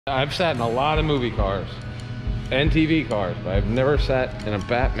I've sat in a lot of movie cars and TV cars, but I've never sat in a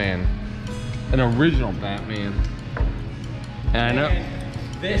Batman, an original Batman. And I know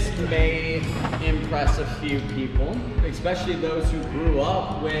this may impress a few people, especially those who grew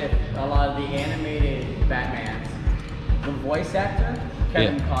up with a lot of the animated Batmans. The voice actor,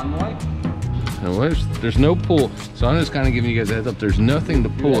 Kevin Conroy. No, there's no pull, so I'm just kind of giving you guys a heads up. There's nothing to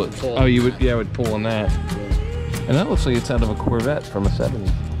pull it. Oh, you would, yeah, I would pull on that. And that looks like it's out of a Corvette from a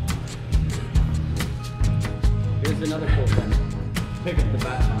 70s. Here's another cool thing. Pick up the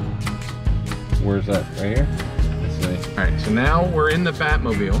Batmobile. Where's that? Right here? Let's see. All right, so now we're in the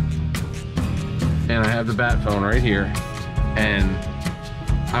Batmobile, and I have the Bat phone right here, and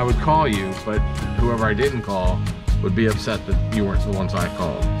I would call you, but whoever I didn't call would be upset that you weren't the ones I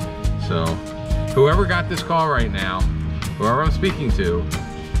called. So whoever got this call right now, whoever I'm speaking to,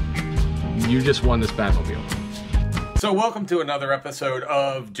 you just won this Batmobile. So welcome to another episode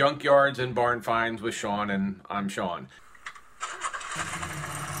of Junkyards and Barn Finds with Sean, and I'm Sean.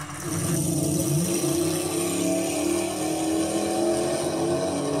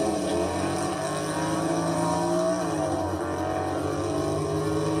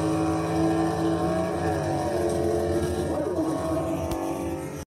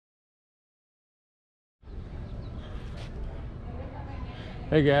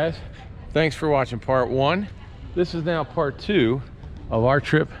 Hey guys, thanks for watching part one. This is now part two of our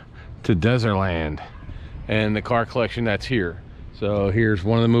trip to Dezerland and the car collection that's here. So here's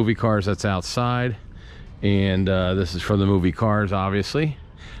one of the movie cars that's outside, and this is from the movie cars, obviously.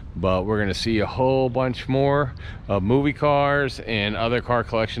 But we're gonna see a whole bunch more of movie cars and other car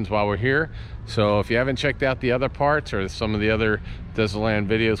collections while we're here. So if you haven't checked out the other parts or some of the other Dezerland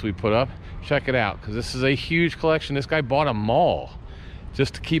videos we put up, check it out, because this is a huge collection. This guy bought a mall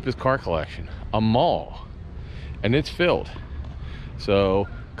just to keep his car collection, a mall. And it's filled. So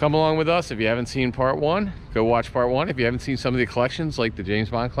come along with us. If you haven't seen part one, go watch part one. If you haven't seen some of the collections like the James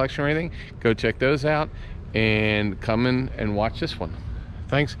Bond collection or anything, go check those out and come in and watch this one.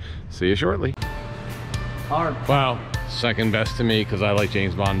 Thanks, see you shortly. Hard. Well, second best to me because I like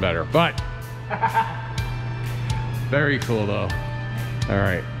James Bond better, but very cool though. All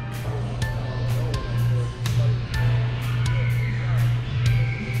right.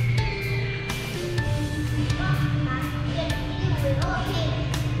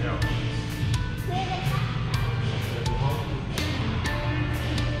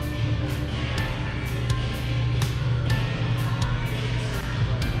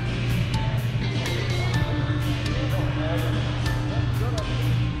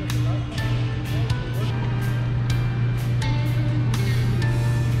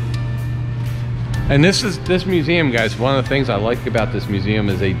 And this museum, guys, one of the things I like about this museum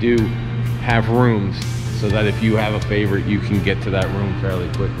is they do have rooms so that if you have a favorite, you can get to that room fairly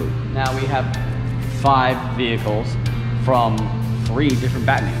quickly. Now we have 5 vehicles from 3 different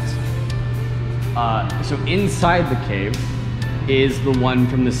Batmans. So inside the cave is the one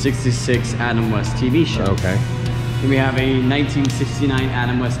from the '66 Adam West TV show. Okay. And we have a 1969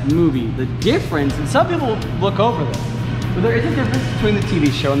 Adam West movie. The difference, and some people look over this, but there is a difference between the TV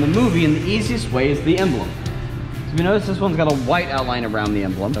show and the movie, and the easiest way is the emblem. So you notice this one's got a white outline around the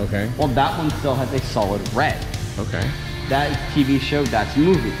emblem. Okay. Well, that one still has a solid red. Okay. That is TV show, that's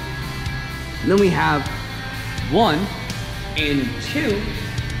movie. And then we have 1 and 2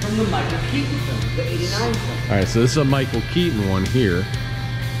 from the Michael Keaton film, the '89 film. All right, so this is a Michael Keaton one here.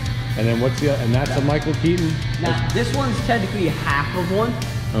 And then what's the other, and that's a Michael Keaton? Now, this one's technically half of one.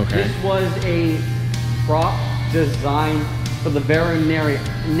 Okay. This was a prop designed for the very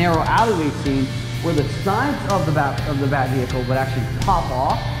narrow alleyway scene where the sides of the bat vehicle would actually pop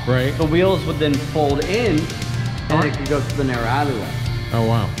off. Right. The wheels would then fold in, and it could go through the narrow alleyway. Oh,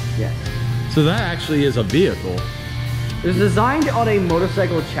 wow. Yes. So that actually is a vehicle. It was designed on a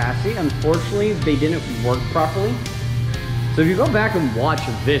motorcycle chassis. Unfortunately, they didn't work properly. So if you go back and watch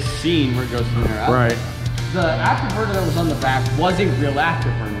this scene where it goes through the narrow alleyway, Right. the afterburner that was on the back was a real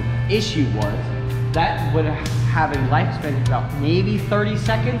afterburner. The issue was that would have a lifespan of about maybe 30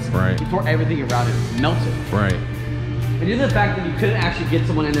 seconds before everything around it melted. Right. And due to the fact that you couldn't actually get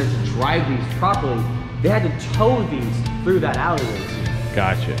someone in there to drive these properly, they had to tow these through that alleyway scene.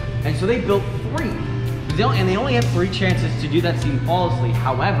 Gotcha. And so they built 3. And they only had 3 chances to do that scene flawlessly.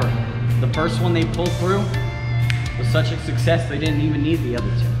 However, the first one they pulled through was such a success they didn't even need the other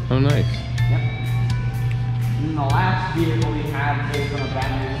 2. Oh, nice. Yep. And the last vehicle we have based on a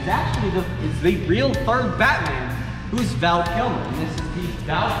Batman is actually the real 3rd Batman, who's Val Kilmer. And this is the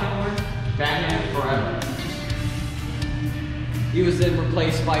Val Kilmer Batman Forever. He was then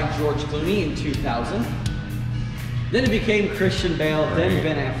replaced by George Clooney in 2000. Then it became Christian Bale, then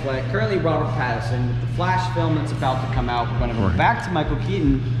Ben Affleck, currently Robert Pattinson. With the Flash film that's about to come out, we're going to go back to Michael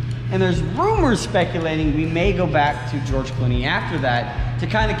Keaton. And there's rumors speculating we may go back to George Clooney after that to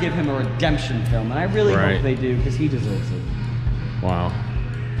kind of give him a redemption film. And I really hope they do, because he deserves it. Wow.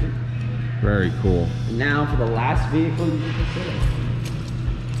 Very cool. And now for the last vehicle you can consider.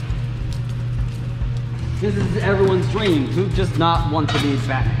 This is everyone's dream. Who does not want to be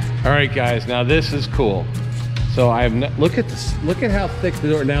Batman? All right, guys. Now this is cool. So I have look at this. Look at how thick the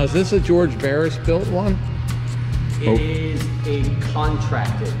door. Now is this a George Barris built one? It is a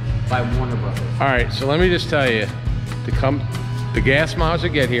contracted by Warner Brothers. All right. So let me just tell you, the gas miles to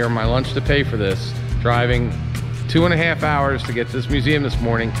get here, my lunch to pay for this, driving 2.5 hours to get to this museum this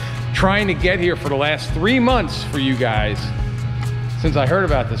morning, trying to get here for the last 3 months for you guys since I heard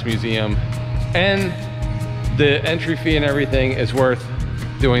about this museum, and the entry fee and everything is worth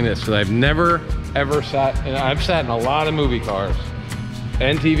doing this, because I've never ever sat, and I've sat in a lot of movie cars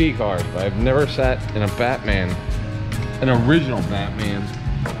and TV cars, but I've never sat in a Batman, an original Batman.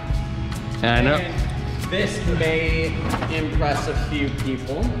 And I know this may impress a few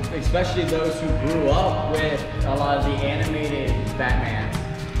people, especially those who grew up with a lot of the animated Batman.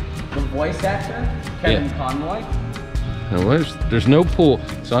 The voice actor, Kevin Conroy. No, there's no pull,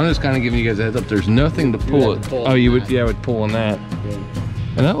 so I'm just kind of giving you guys a heads up. There's nothing to pull it. Oh, you would, yeah, I would pull on that. Yeah.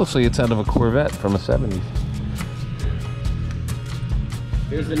 And that looks like it's out of a Corvette from the 70s.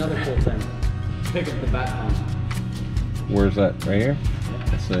 Here's another cool thing. Pick up the Batman. Where's that? Right here? Yeah.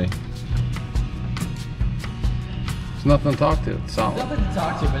 Let's see. There's nothing to talk to. It's solid. There's nothing to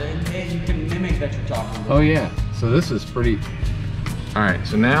talk to, but you can mimic that you're talking to. Oh yeah. So this is pretty. All right.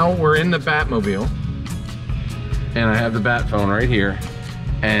 So now we're in the Batmobile, and I have the Bat phone right here,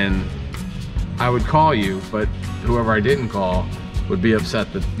 and I would call you, but whoever I didn't call would be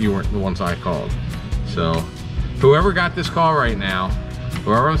upset that you weren't the ones I called. So whoever got this call right now,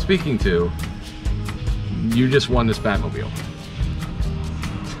 whoever I'm speaking to, you just won this Batmobile.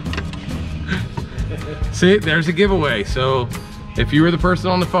 See, there's a giveaway. So if you were the person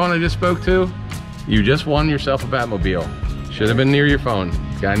on the phone I just spoke to, you just won yourself a Batmobile. Should have been near your phone.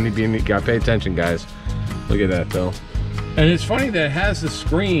 Gotta pay attention, guys. Look at that though. And it's funny that it has the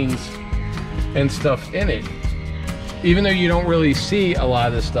screens and stuff in it. Even though you don't really see a lot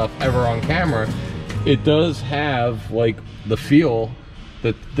of this stuff ever on camera, it does have like the feel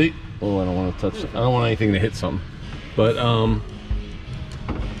that they, oh, I don't want to touch, I don't want anything to hit something. But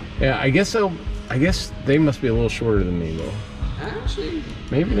yeah, I guess they must be a little shorter than me though. Actually,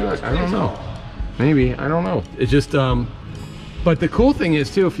 maybe not, I don't know. Maybe, I don't know. It's just, but the cool thing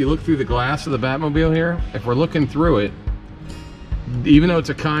is too, if you look through the glass of the Batmobile here, if we're looking through it, even though it's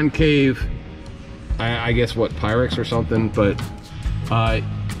a concave, I guess what, Pyrex or something, but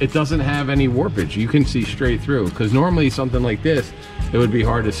it doesn't have any warpage. You can see straight through, because normally something like this, it would be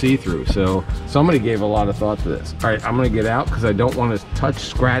hard to see through. So somebody gave a lot of thought to this. All right, I'm gonna get out because I don't want to touch,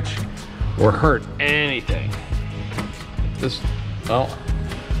 scratch, or hurt anything. This, well,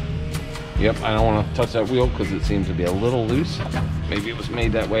 yep, I don't want to touch that wheel because it seems to be a little loose. Maybe it was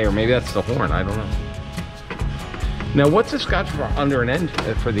made that way, or maybe that's the horn, I don't know. Now, what's the scotch for under an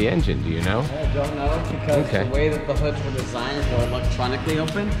engine, for the engine, do you know? I don't know, because the way that the hoods were designed, they're electronically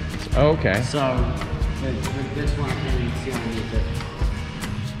open. Okay. So, with this one, I can't even see underneath it.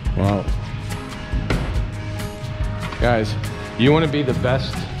 Well, guys, you want to be the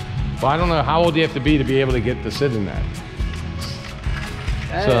best. Well, I don't know, how old do you have to be able to get to sit in that?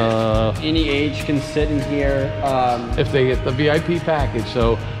 So any age can sit in here. If they get the VIP package,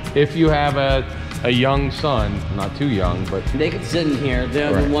 so if you have a young son, not too young, but they can sit in here.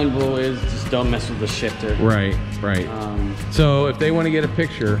 The one rule is just don't mess with the shifter. Right. So if they want to get a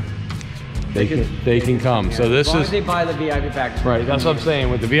picture, they can come. So this is, as long as they buy the VIP package. Right. That's what I'm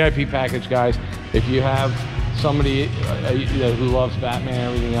saying with the VIP package, guys. If you have somebody who loves Batman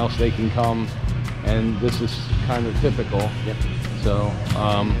and everything else, they can come, and this is kind of typical. Yep. So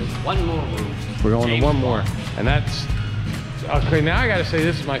there's one more room. We're going to one more, and that's okay. Now I got to say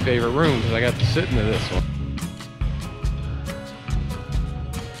this is my favorite room because I got to sit into this one.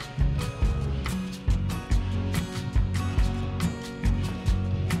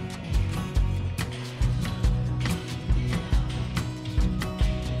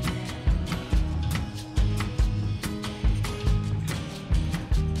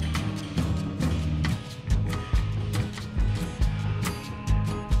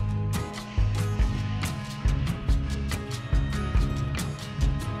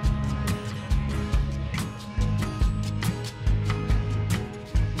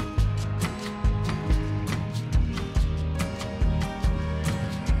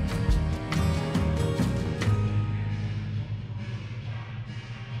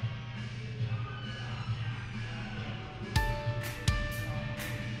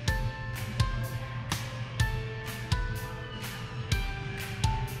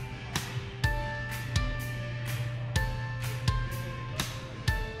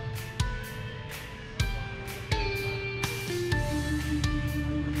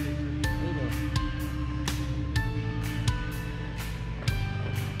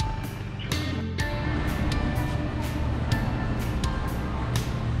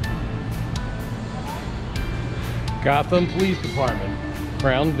 Gotham Police Department,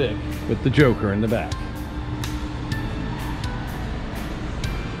 Crown Vic, with the Joker in the back.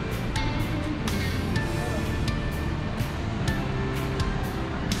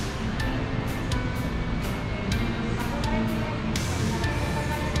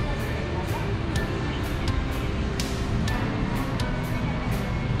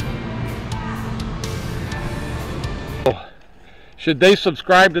 Should they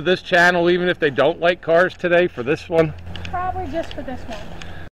subscribe to this channel even if they don't like cars today for this one? Probably just for this one.